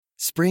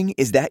Spring,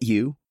 is that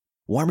you?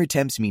 Warmer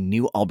temps mean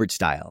new Allbirds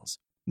styles.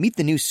 Meet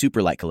the new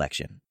Superlight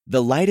collection,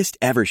 the lightest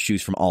ever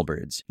shoes from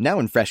Allbirds, now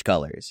in fresh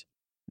colors.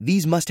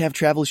 These must-have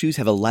travel shoes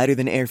have a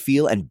lighter-than-air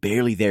feel and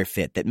barely there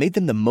fit that made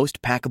them the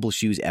most packable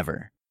shoes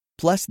ever.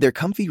 Plus, they're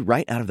comfy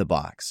right out of the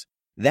box.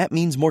 That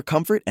means more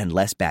comfort and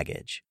less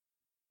baggage.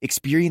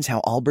 Experience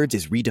how Allbirds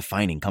is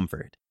redefining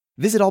comfort.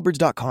 Visit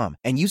allbirds.com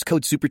and use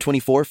code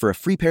SUPER24 for a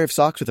free pair of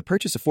socks with a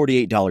purchase of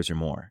 $48 or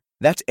more.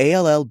 That's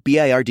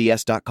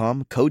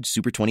ALLBIRDS.com, code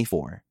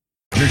SUPER24.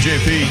 You're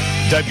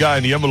JP. Dead guy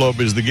in the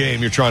envelope is the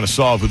game. You're trying to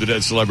solve who the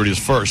dead celebrity is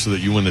first so that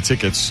you win the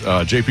tickets.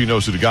 JP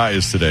knows who the guy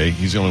is today.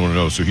 He's the only one who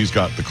knows, so he's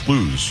got the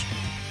clues.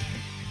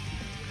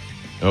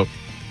 Oh,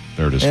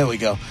 there it is. There we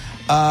go.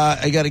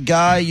 I got a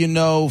guy you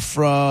know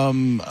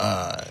from,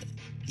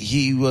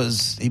 he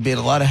made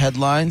a lot of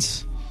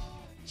headlines.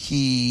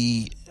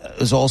 He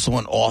is also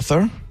an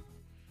author.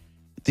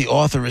 The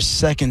author is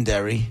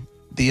secondary.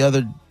 The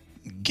other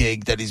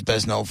gig that he's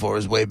best known for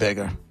is way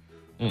bigger.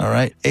 All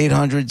right,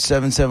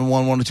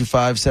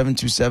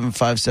 800-771-1025,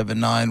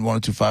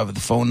 727-579-1025 are the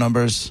phone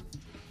numbers.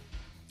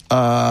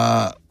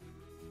 What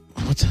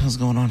the hell's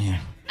going on here?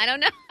 I don't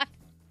know.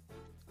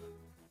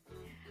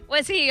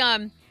 Was he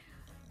a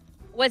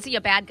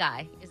bad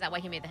guy? Is that why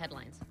he made the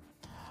headlines?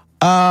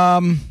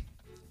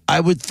 I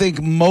would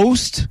think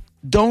most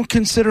don't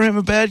consider him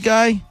a bad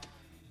guy,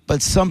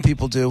 but some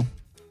people do.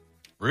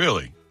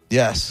 Really?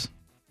 Yes.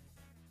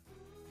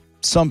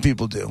 Some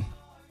people do.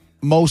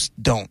 Most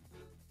don't.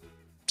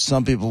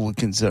 Some people would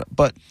consider,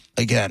 but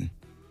again,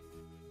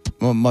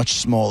 a much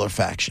smaller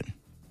faction.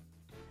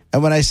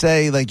 And when I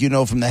say, like, you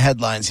know, from the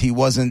headlines, he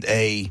wasn't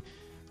a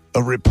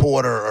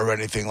reporter or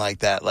anything like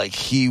that. Like,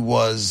 he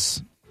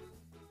was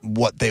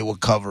what they were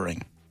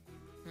covering.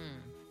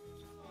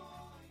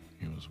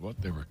 He was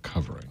what they were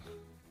covering.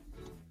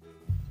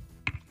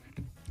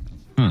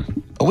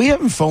 Are we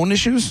having phone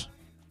issues?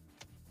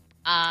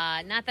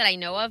 Not that I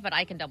know of, but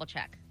I can double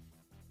check.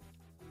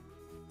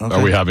 Okay.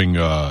 Are we having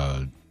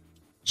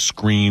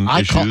screen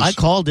issues? I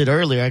called it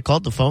earlier. I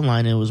called the phone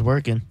line and it was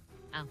working.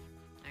 Oh,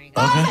 there you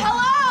go. Okay.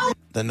 Hello?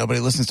 Then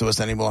nobody listens to us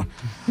anymore.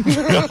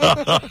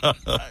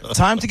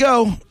 Time to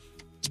go.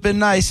 It's been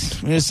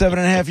nice. We had a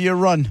 7.5-year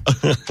run.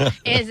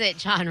 Is it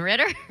John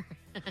Ritter?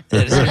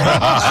 It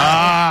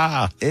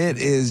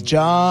is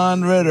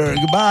John Ritter.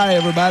 Goodbye,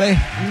 everybody.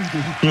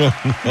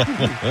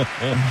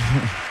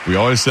 We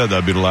always said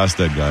that'd be the last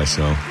dead guy,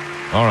 so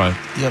all right.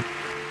 Yep.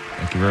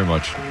 Thank you very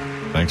much.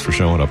 Thanks for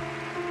showing up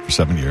for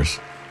 7 years.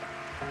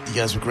 You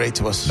guys were great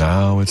to us.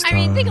 Now it's time. I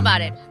mean, think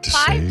about it. to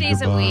 5 days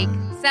say a week,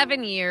 goodbye.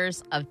 7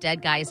 years of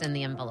dead guys in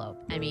the envelope.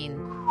 I mean,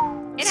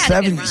 it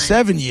had a good run.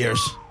 7 years.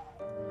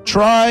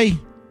 Try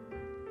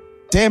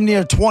damn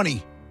near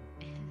 20.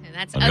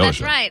 That's On the other that's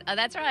side. right. Oh,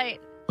 that's right.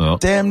 Well,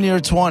 Damn near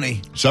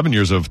 20. 7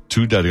 years of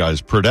 2 dead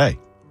guys per day.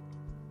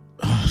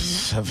 Yeah,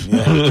 That's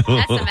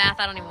the math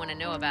I don't even want to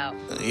know about.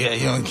 yeah,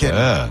 you don't kidding.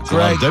 Yeah, it's a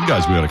lot of dead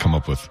guys we got to come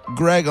up with.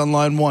 Greg on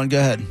line 1. Go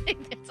ahead.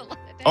 It's a lot of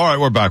dead. All right,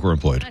 we're back. We're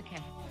employed. Okay.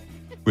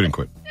 We didn't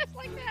quit. Just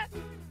like that.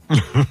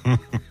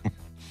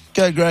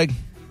 Go ahead, Greg.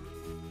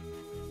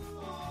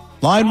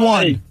 Line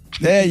 1.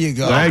 There you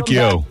go. Thank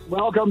you.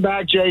 Welcome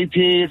back, JP.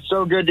 It's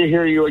so good to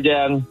hear you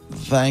again.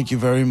 Thank you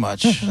very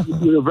much.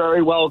 You're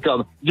very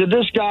welcome. Did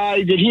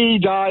he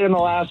die in the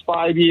last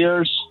 5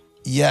 years?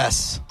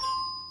 Yes.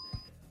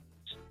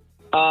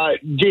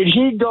 Did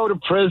he go to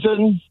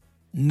prison?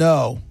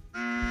 No.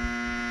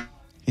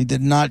 He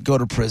did not go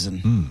to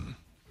prison.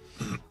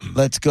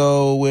 Let's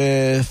go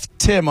with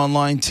Tim on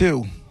line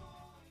 2.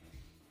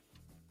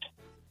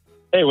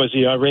 Hey, was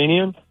he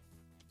Iranian?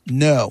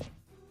 No.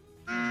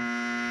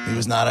 He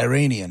was not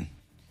Iranian.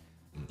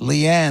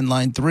 Leanne,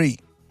 line 3.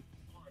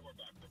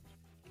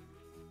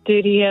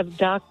 Did he have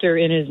doctor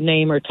in his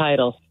name or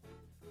title?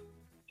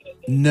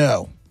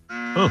 No.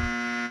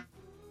 Oh.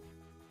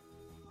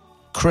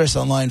 Chris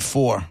on line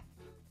 4.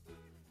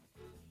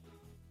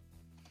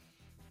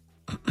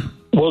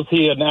 Was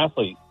he an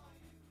athlete?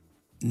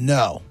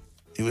 No.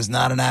 He was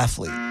not an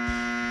athlete.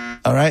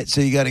 All right,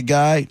 so you got a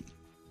guy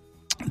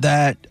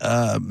that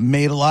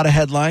made a lot of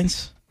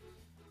headlines.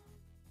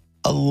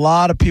 A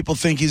lot of people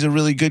think he's a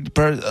really good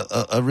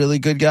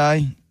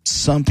guy.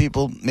 Some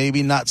people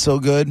maybe not so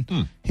good.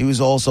 He was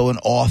also an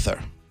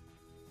author.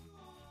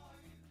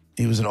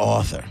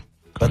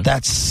 But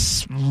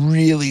that's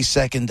really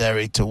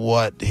secondary to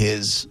what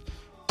his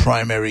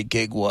primary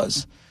gig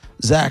was.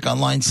 Zach on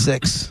line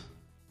 6.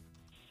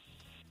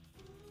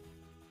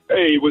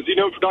 Hey, was he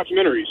known for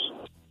documentaries?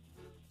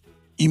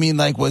 You mean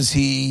like was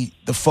he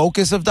the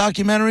focus of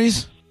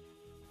documentaries?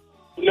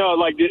 No,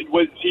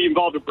 was he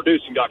involved in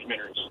producing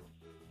documentaries?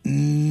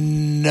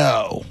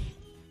 No.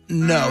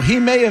 He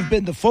may have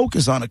been the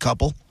focus on a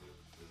couple.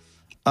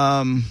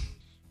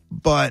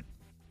 But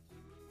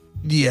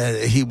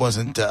yeah, he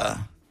wasn't,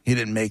 he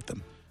didn't make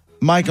them.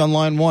 Mike on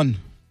line 1.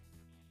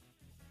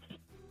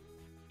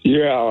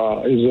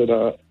 Yeah, is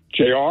it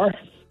JR?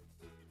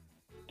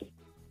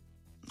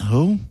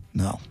 Who?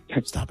 No.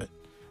 Stop it.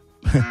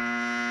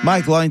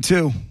 Mike, line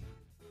 2.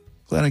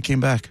 Glad I came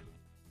back.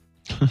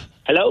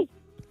 Hello?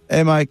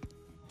 Hey, Mike.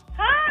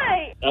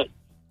 Hi.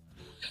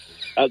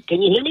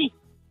 Can you hear me?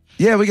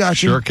 Yeah, we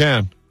got you. Sure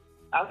can.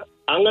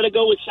 I'm going to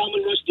go with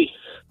Salman Rushdie.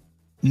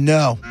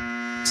 No,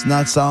 it's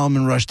not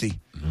Solomon Rushdie.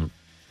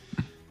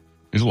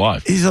 He's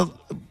alive.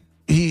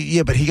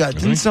 But he got.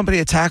 Didn't somebody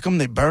attack him?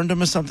 They burned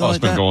him or something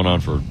like that. It's been going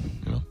on for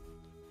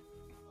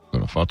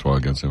been a fatwa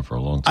against him for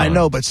a long time. I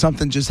know, but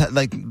something just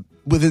like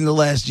within the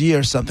last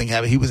year, something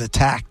happened. He was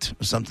attacked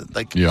or something.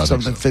 Like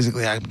something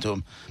physically happened to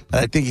him. But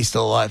I think he's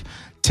still alive.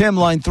 Tim,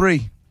 line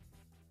 3.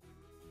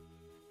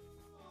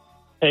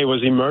 Hey,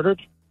 was he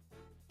murdered?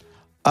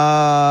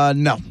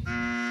 No,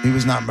 he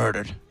was not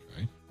murdered.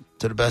 Okay.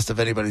 To the best of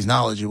anybody's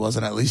knowledge, he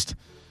wasn't. At least.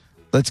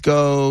 Let's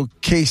go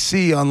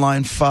KC on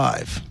line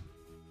 5.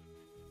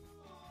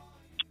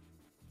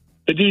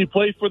 Did he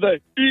play for the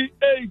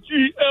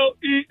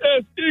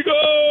EAGLES Eagles?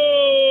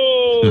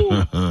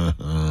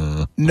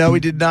 No, he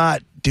did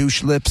not.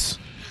 Douche lips.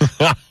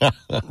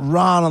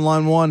 Ron on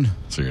line 1.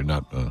 So you're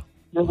not. I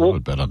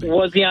would bet on the.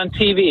 Was he on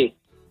TV?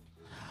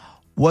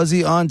 Was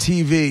he on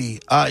TV?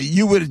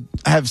 You would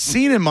have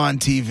seen him on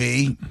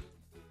TV.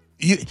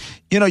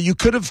 You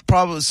could have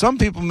probably. Some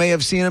people may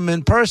have seen him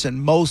in person.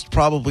 Most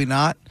probably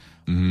not.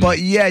 Mm-hmm. But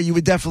yeah, you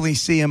would definitely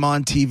see him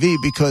on TV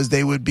because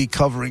they would be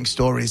covering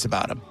stories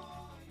about him.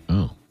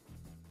 Oh.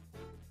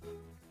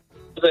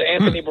 Was it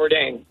Anthony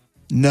Bourdain?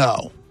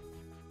 No.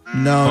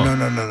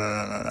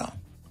 No.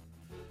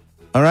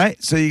 All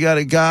right, so you got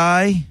a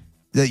guy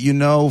that you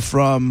know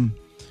from.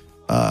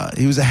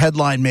 He was a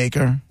headline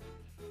maker.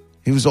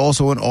 He was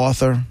also an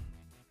author.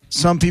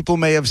 Some people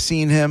may have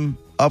seen him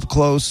up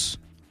close.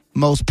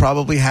 Most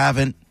probably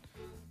haven't.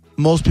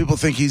 Most people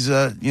think he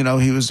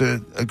was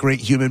a great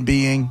human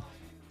being.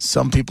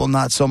 Some people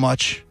not so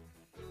much.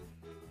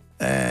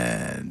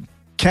 And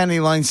Kenny,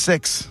 line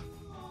 6.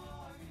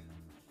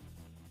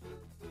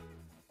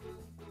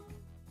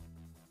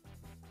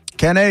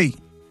 Kenny,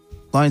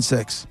 line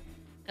 6.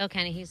 Oh,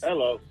 Kenny, he's...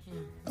 Hello.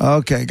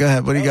 Okay, go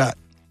ahead. What do you got?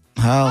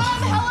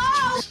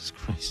 Oh, Jesus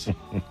Christ.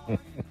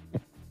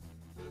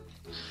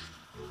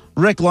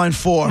 Rick, line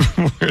 4.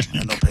 No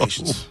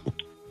patience.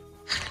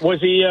 Was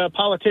he a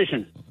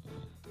politician?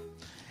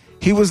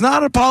 He was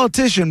not a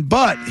politician,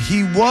 but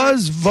he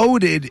was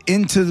voted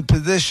into the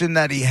position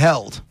that he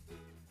held.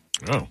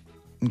 Oh.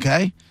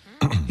 Okay?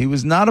 He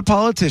was not a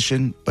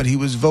politician, but he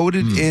was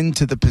voted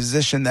into the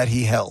position that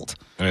he held.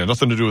 And it had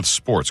nothing to do with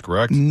sports,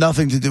 correct?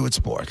 Nothing to do with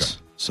sports.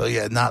 Okay. So,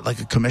 yeah, not like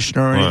a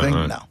commissioner or anything.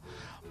 Right. No.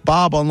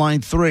 Bob on line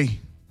 3.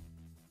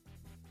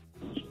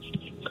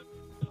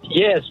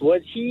 Yes.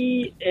 Was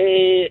he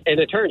an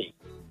attorney?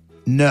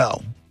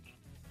 No.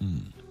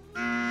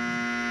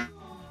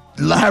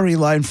 Larry,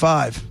 line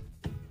 5.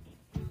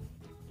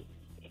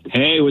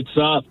 Hey, what's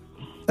up?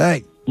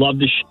 Hey. Love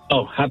the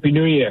show. Happy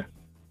New Year.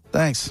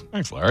 Thanks.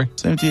 Thanks, Larry.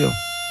 Same to you.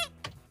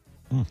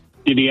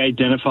 Did he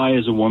identify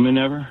as a woman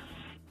ever?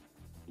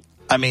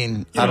 I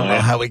mean, I don't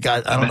know how he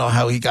got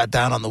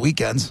down on the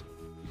weekends.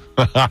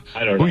 I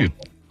don't know.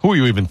 Who are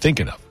you even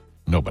thinking of?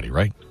 Nobody,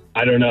 right?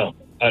 I don't know.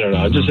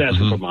 I'm just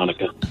asking for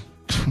Monica.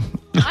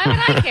 Why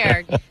would I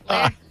care?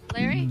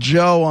 Larry?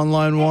 Joe on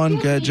line 1. Go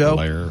ahead, Joe.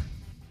 Larry.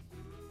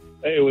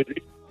 Hey, was he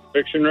a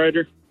fiction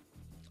writer?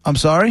 I'm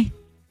sorry?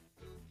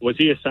 Was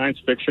he a science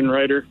fiction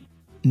writer?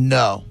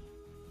 No.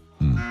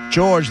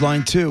 George,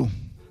 line 2.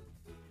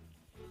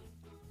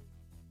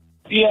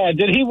 Yeah.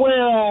 Did he wear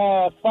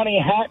a funny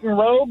hat and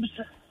robes?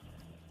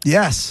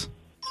 Yes.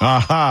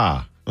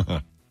 Aha.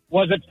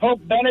 Was it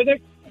Pope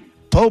Benedict?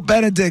 Pope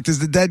Benedict is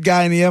the dead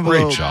guy in the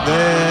envelope. Great job.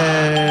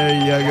 There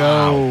you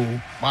go.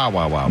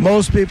 Wow.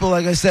 Most people,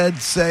 like I said,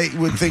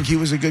 would think he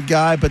was a good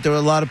guy, but there were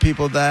a lot of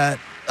people that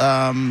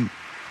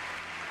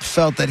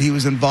felt that he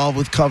was involved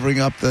with covering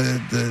up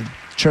the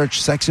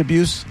church sex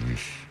abuse.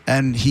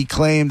 And he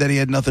claimed that he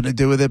had nothing to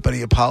do with it, but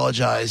he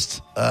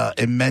apologized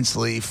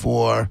immensely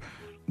for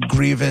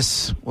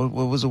grievous, what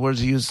was the words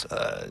he used?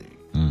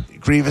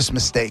 Grievous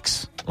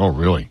mistakes. Oh,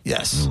 really?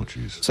 Yes. Oh,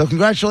 jeez. So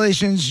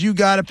congratulations. You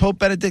got it. Pope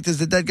Benedict is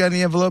the dead guy in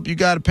the envelope. You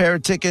got a pair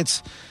of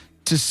tickets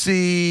to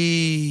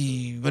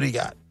see, what do you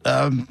got?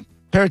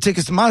 Pair of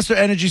tickets to Monster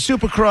Energy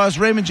Supercross,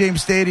 Raymond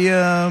James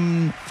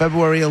Stadium,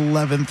 February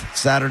 11th,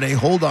 Saturday.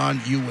 Hold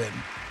on, you win.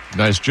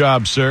 Nice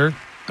job, sir.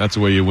 That's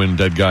the way you win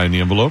dead guy in the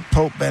envelope.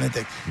 Pope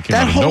Benedict. You came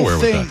out of nowhere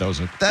with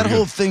that. That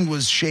whole thing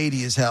was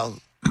shady as hell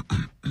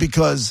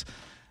because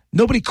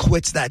nobody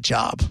quits that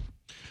job.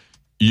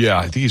 Yeah,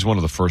 I think he's one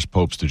of the first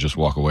popes to just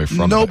walk away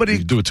from Nobody that.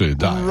 You do it till you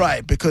die.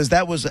 Right, because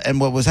that was,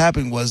 and what was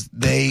happening was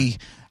I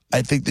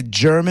think the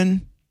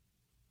German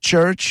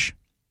church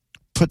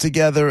put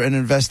together an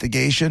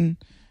investigation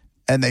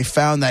and they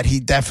found that he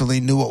definitely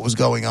knew what was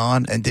going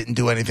on and didn't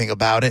do anything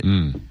about it.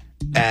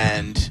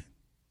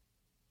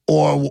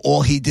 Or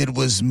all he did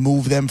was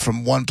move them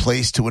from one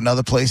place to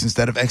another place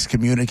instead of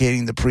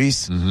excommunicating the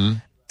priests. Mm-hmm.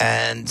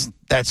 And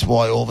that's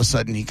why all of a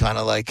sudden he kind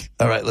of like,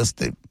 all right,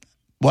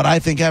 what I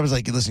think happens,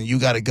 like, listen, you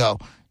got to go.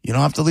 You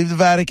don't have to leave the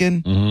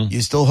Vatican. Mm-hmm.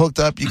 You're still hooked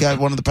up. You got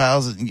one of the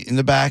pals in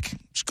the back.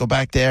 Just go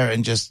back there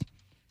and just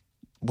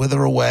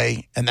wither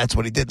away. And that's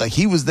what he did. Like,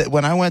 he was there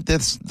when I went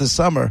this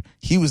summer.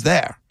 He was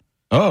there.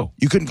 Oh.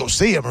 You couldn't go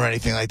see him or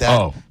anything like that.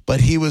 Oh.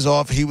 But he was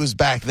off. He was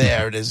back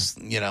there. It is,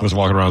 Was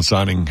walking around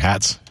signing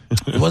hats.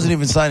 He wasn't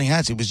even signing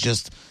hats. He was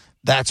just,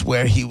 that's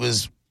where he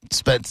was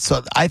spent.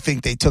 So I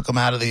think they took him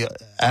out of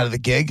the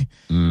gig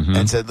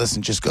and said,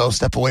 listen, just go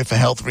step away for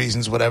health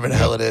reasons, whatever the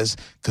hell it is,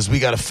 because we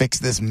got to fix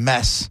this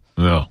mess.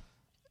 No.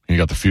 You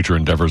got the Future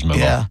Endeavors memo.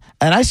 Yeah.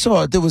 And I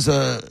saw there was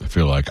I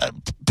feel like.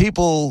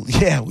 People,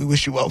 we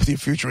wish you well with your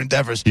future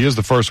endeavors. He is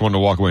the first one to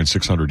walk away in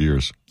 600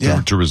 years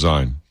to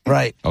resign.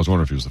 Right. I was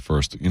wondering if he was the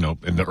first. In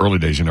the early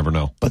days, you never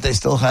know. But they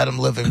still had him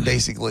living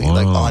basically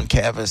like on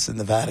campus in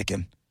the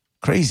Vatican.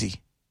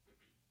 Crazy.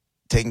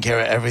 Taking care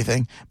of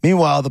everything.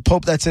 Meanwhile, the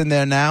Pope that's in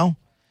there now,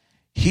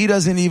 he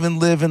doesn't even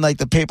live in like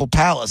the papal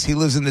palace. He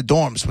lives in the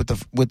dorms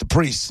with the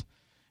priests.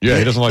 Yeah,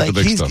 he doesn't like the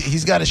big stuff.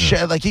 He's got a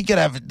chef. Like he could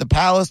have the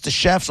palace, the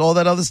chefs, all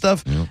that other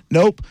stuff. Yeah.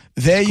 Nope.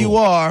 There you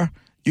are.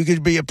 You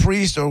could be a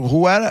priest or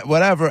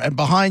whatever, and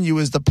behind you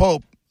is the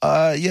Pope.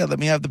 Let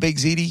me have the big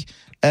ziti,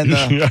 and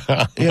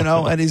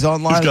and he's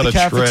online at the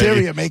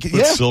cafeteria making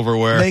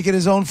silverware, making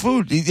his own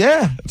food.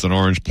 It's an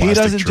orange plastic. He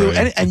doesn't tray. do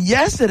any. And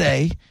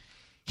yesterday,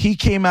 he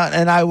came out,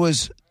 and I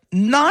was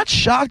not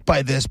shocked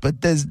by this, but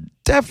there's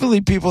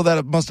definitely people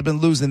that must have been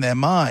losing their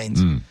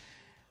minds.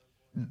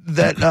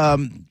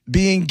 That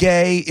being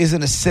gay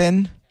isn't a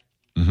sin,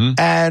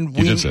 and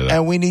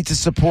we need to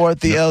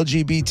support the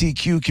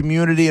LGBTQ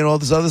community and all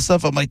this other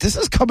stuff. I'm like, this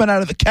is coming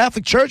out of the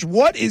Catholic Church.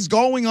 What is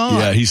going on?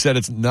 Yeah, he said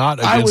it's not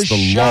against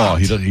the law.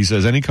 He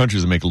says any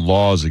countries that make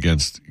laws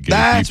against gay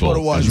That's people what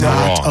it was. is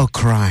Not wrong. a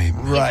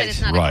crime. Right.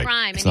 It's not a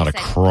crime. It's not a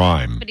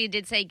crime. But he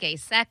did say gay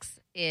sex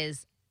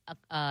is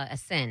a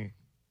sin.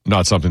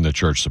 Not something the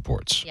church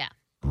supports. Yeah.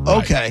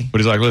 Right. Okay.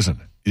 But he's like, listen,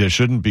 there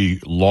shouldn't be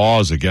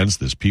laws against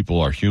this.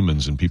 People are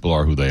humans and people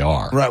are who they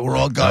are. Right, we're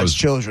all God's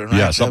children, right?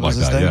 Yeah, something like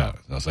that, yeah.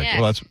 I was like,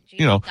 well, that's,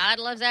 God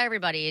loves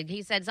everybody.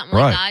 He said something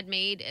like God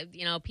made,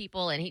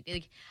 people, and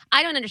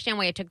I don't understand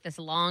why it took this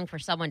long for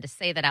someone to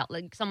say that out,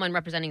 like someone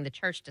representing the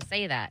church to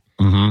say that.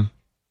 Mm-hmm.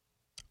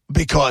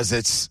 Because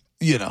it's,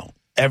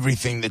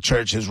 everything the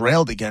church has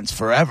railed against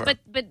forever.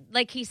 But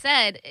like he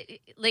said,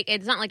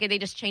 it's not like they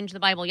just changed the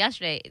Bible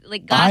yesterday.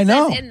 Like God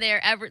says in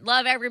there,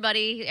 love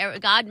everybody.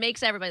 God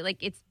makes everybody. Like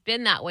it's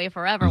been that way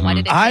forever. Why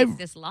did it take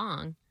this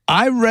long?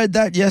 I read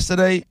that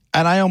yesterday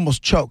and I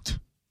almost choked.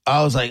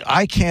 I was like,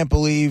 I can't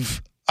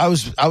believe. I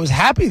was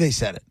happy they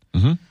said it.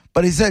 Mm-hmm.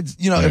 But he said,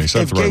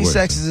 if gay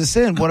sex is a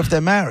sin, what if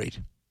they're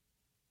married?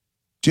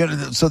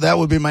 So that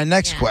would be my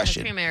next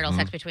question. Premarital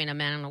sex between a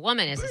man and a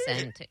woman is a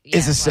sin.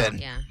 Is a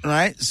sin,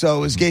 right?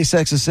 So is gay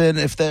sex a sin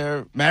if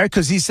they're married?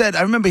 Because he said,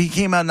 I remember he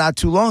came out not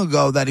too long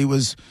ago that he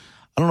was,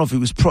 I don't know if he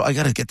was pro, I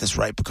got to get this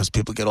right because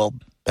people get all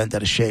bent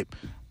out of shape.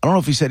 I don't know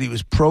if he said he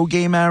was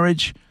pro-gay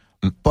marriage,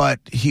 but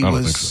he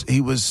was,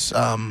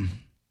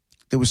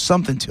 there was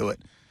something to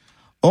it.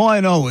 All I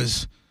know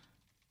is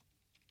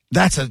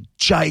that's a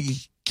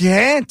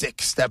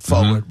gigantic step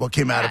forward, what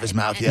came out of his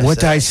mouth yesterday.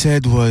 What I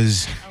said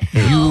was,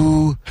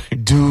 you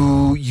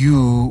do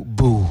you,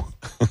 boo.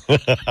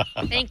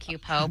 Thank you,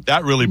 Pope.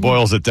 That really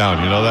boils it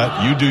down. You know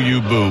that? You do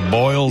you, boo.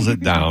 Boils it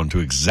down to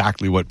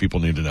exactly what people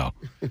need to know.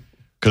 Because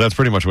that's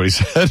pretty much what he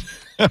said.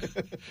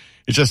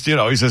 It's just,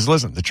 he says,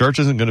 listen, the church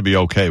isn't going to be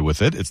okay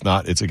with it.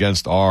 It's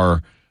against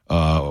our,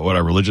 what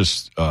our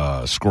religious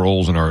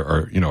scrolls and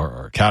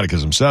our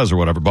catechism says or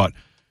whatever. But,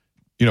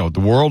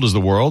 the world is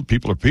the world.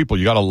 People are people.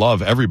 You got to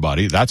love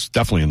everybody. That's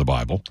definitely in the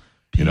Bible,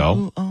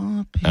 People.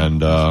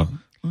 And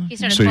he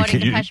started so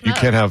quoting you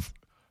can't have,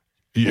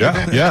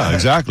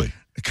 exactly.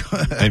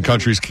 And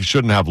countries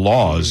shouldn't have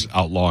laws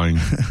outlawing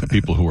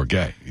people who are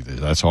gay.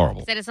 That's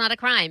horrible. He said it's not a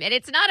crime, and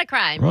it's not a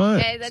crime. Right.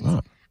 Okay? That's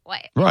not.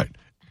 Why? Right.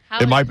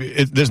 It might be.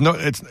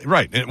 It's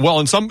right. Well,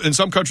 in some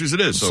countries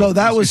it is. So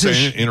that was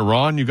in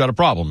Iran. You got a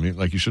problem.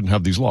 You shouldn't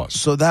have these laws.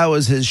 So that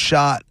was his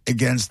shot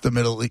against the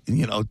Middle East,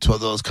 to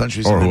those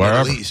countries in the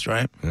Middle East,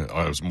 right?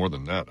 Yeah, it was more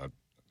than that. I'm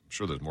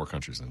sure there's more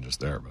countries than just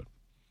there, but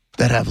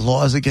that have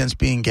laws against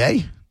being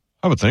gay.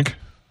 I would think.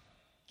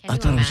 I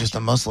thought it was just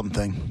a Muslim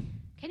thing.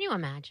 Can you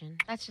imagine?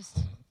 That's just.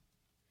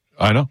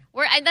 I know.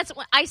 That's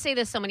I say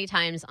this so many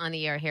times on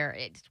the air here.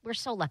 We're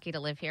so lucky to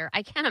live here.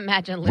 I can't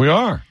imagine living. We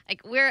are.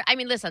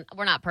 Listen,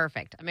 we're not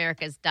perfect.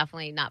 America's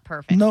definitely not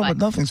perfect. No, but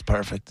nothing's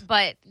perfect.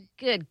 But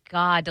good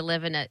God, to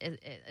live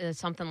in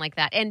something like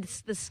that. And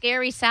the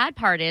scary, sad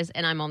part is,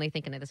 and I'm only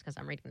thinking of this because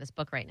I'm reading this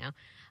book right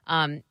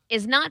now,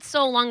 is not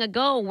so long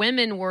ago,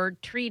 women were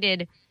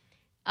treated.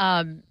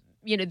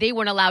 They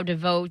weren't allowed to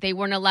vote. They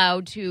weren't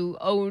allowed to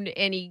own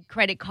any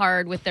credit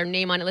card with their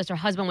name on it, unless their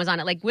husband was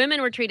on it. Like,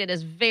 women were treated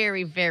as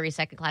very, very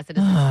second-class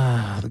citizens.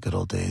 The good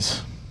old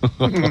days.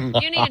 You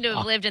needed to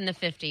have lived in the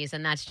 50s,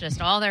 and that's just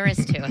all there is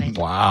to it.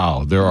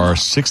 Wow. There are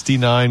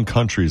 69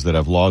 countries that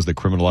have laws that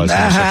criminalize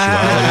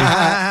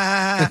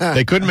homosexuality.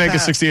 They couldn't make it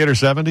 68 or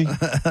 70,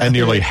 and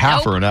nearly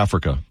half are in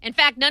Africa. In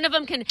fact,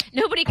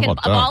 nobody can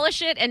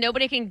abolish it, and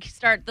nobody can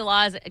start the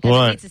laws because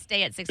it needs to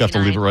stay at 69. You have to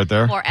leave it right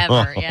there?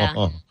 Forever,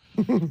 yeah.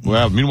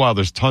 Well, meanwhile,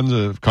 there's tons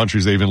of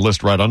countries they even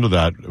list right under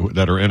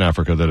that are in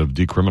Africa that have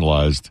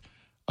decriminalized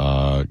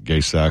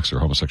gay sex or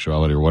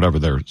homosexuality or whatever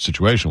their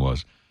situation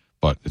was.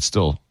 but it's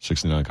still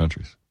 69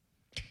 countries.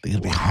 They're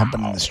going to be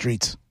humping in the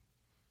streets.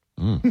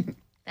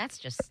 That's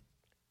just...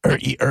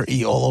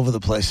 E all over the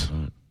place.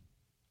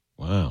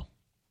 Wow.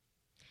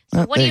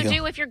 So what do you There you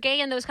do if you're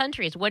gay in those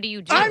countries? What do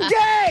you do? I'm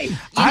gay!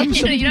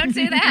 You don't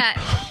say that.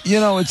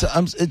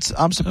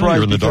 I'm surprised.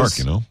 You're in the because,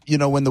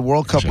 dark, when the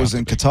World Cup was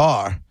in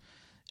Qatar,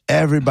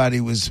 everybody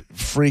was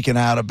freaking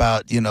out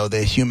about,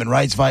 their human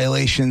rights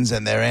violations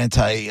and their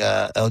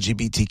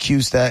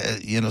anti-LGBTQ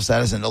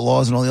status and the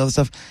laws and all the other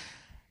stuff.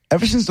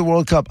 Ever since the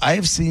World Cup, I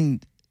have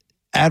seen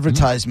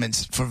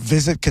advertisements for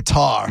Visit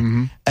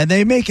Qatar, and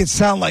they make it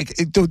sound like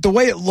the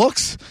way it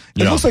looks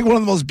looks like one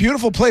of the most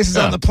beautiful places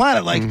on the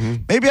planet. Like,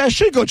 maybe I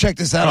should go check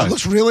this out. Right. It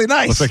looks really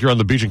nice. Looks like you're on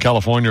the beach in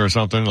California or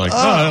something. Like,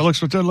 it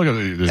looks look at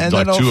it.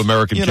 Like two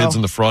American kids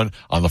in the front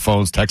on the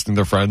phones texting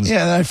their friends.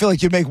 Yeah, and I feel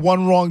like you make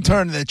one wrong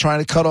turn and they're trying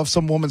to cut off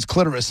some woman's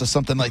clitoris or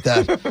something like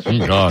that.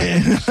 God.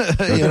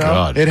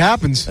 It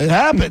happens. It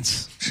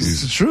happens.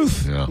 It's the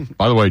truth. Yeah.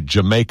 By the way,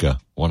 Jamaica,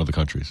 one of the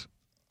countries.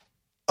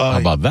 How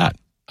about that?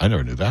 I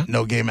never knew that.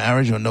 No gay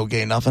marriage or no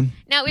gay nothing?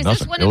 Now, is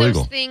this one of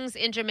those things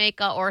in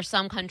Jamaica or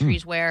some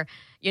countries where,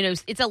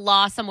 it's a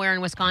law somewhere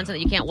in Wisconsin that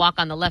you can't walk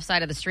on the left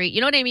side of the street?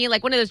 You know what I mean?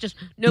 Like one of those just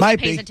nobody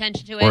pays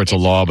attention to it. Or it's a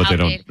law, but they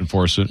don't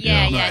enforce it.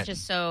 Yeah,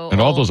 just so. And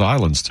all those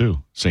islands, too.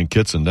 St.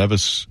 Kitts and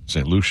Nevis,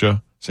 St.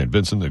 Lucia, St.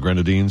 Vincent, the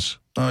Grenadines.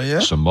 Oh, yeah?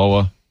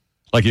 Samoa.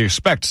 Like you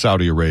expect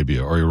Saudi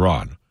Arabia or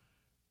Iran,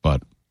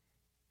 but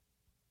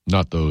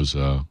not those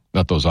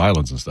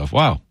islands and stuff.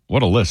 Wow,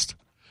 what a list.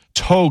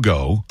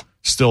 Togo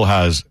still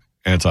has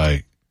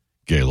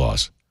anti-gay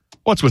laws.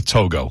 What's with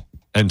Togo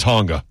and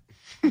Tonga?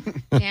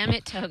 Damn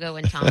it, Togo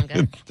and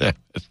Tonga.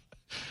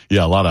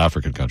 Yeah, a lot of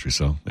African countries.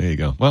 So there you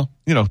go. Well,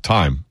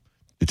 time.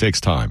 It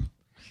takes time,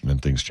 and then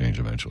things change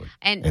eventually.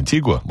 And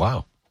Antigua,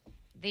 wow.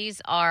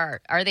 These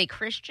are they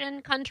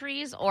Christian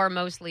countries or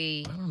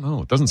mostly? I don't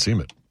know. It doesn't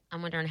seem it.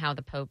 I'm wondering how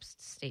the Pope's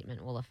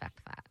statement will affect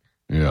that.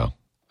 Yeah.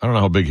 I don't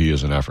know how big he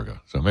is in Africa,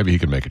 so maybe he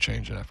can make a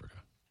change in Africa.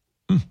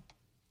 All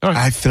right.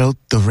 I felt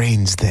the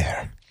rains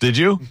there. Did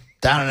you?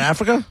 Down in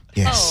Africa?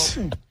 Yes.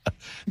 So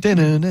let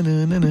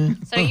me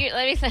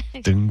think.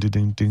 So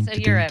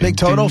you're a Big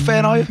Toto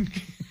fan, are you?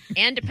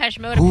 And Depeche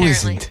Mode, Who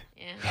apparently. isn't?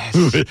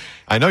 Yeah.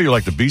 I know you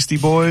like the Beastie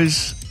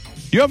Boys.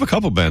 You have a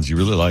couple bands you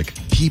really like.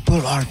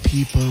 People are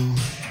people.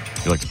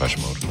 You like Depeche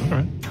Mode. All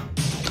right.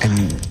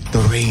 And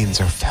the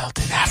rains are felt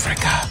in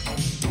Africa.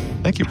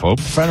 Thank you, Pope.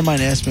 A friend of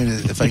mine asked me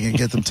if I can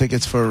get them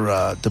tickets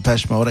for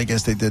Depeche Mode. I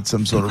guess they did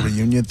some sort of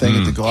reunion thing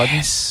at the Garden.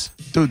 Yes.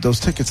 Dude, those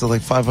tickets are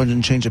like 500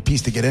 and change a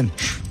piece to get in.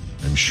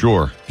 I'm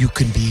sure. You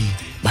can be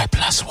my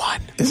 +1.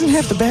 Isn't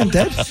half the band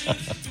dead?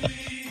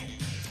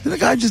 Did the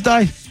guy just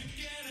die?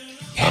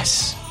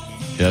 Yes.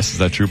 Yes, is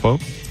that true,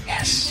 Pope?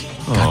 Yes.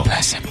 God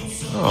bless him.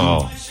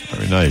 Oh,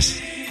 very nice.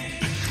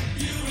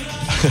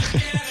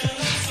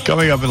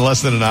 Coming up in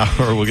less than an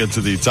hour, we'll get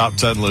to the top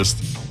 10 list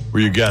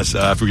where you guess,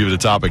 after we give you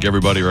the topic,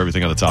 everybody or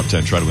everything on the top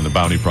 10 try to win the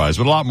bounty prize.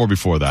 But a lot more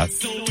before that.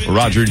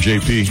 Roger and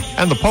JP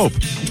and the Pope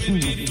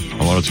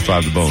on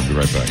 102.5 The Bone. Be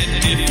right back.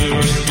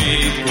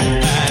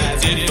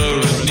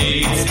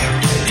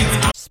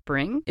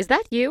 Spring? Is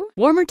that you?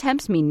 Warmer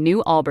temps mean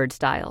new Allbirds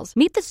styles.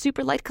 Meet the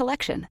Superlight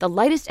Collection, the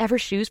lightest ever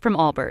shoes from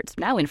Allbirds,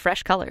 now in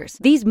fresh colors.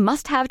 These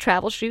must-have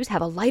travel shoes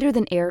have a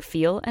lighter-than-air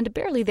feel and a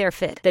barely-there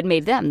fit that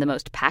made them the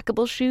most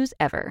packable shoes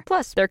ever.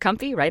 Plus, they're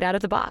comfy right out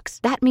of the box.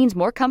 That means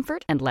more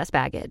comfort and less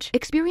baggage.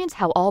 Experience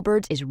how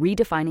Allbirds is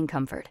redefining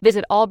comfort.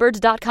 Visit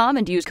allbirds.com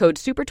and use code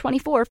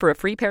SUPER24 for a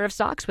free pair of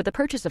socks with a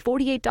purchase of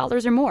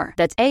 $48 or more.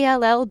 That's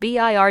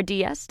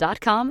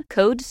ALLBIRDS.com,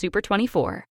 code SUPER24.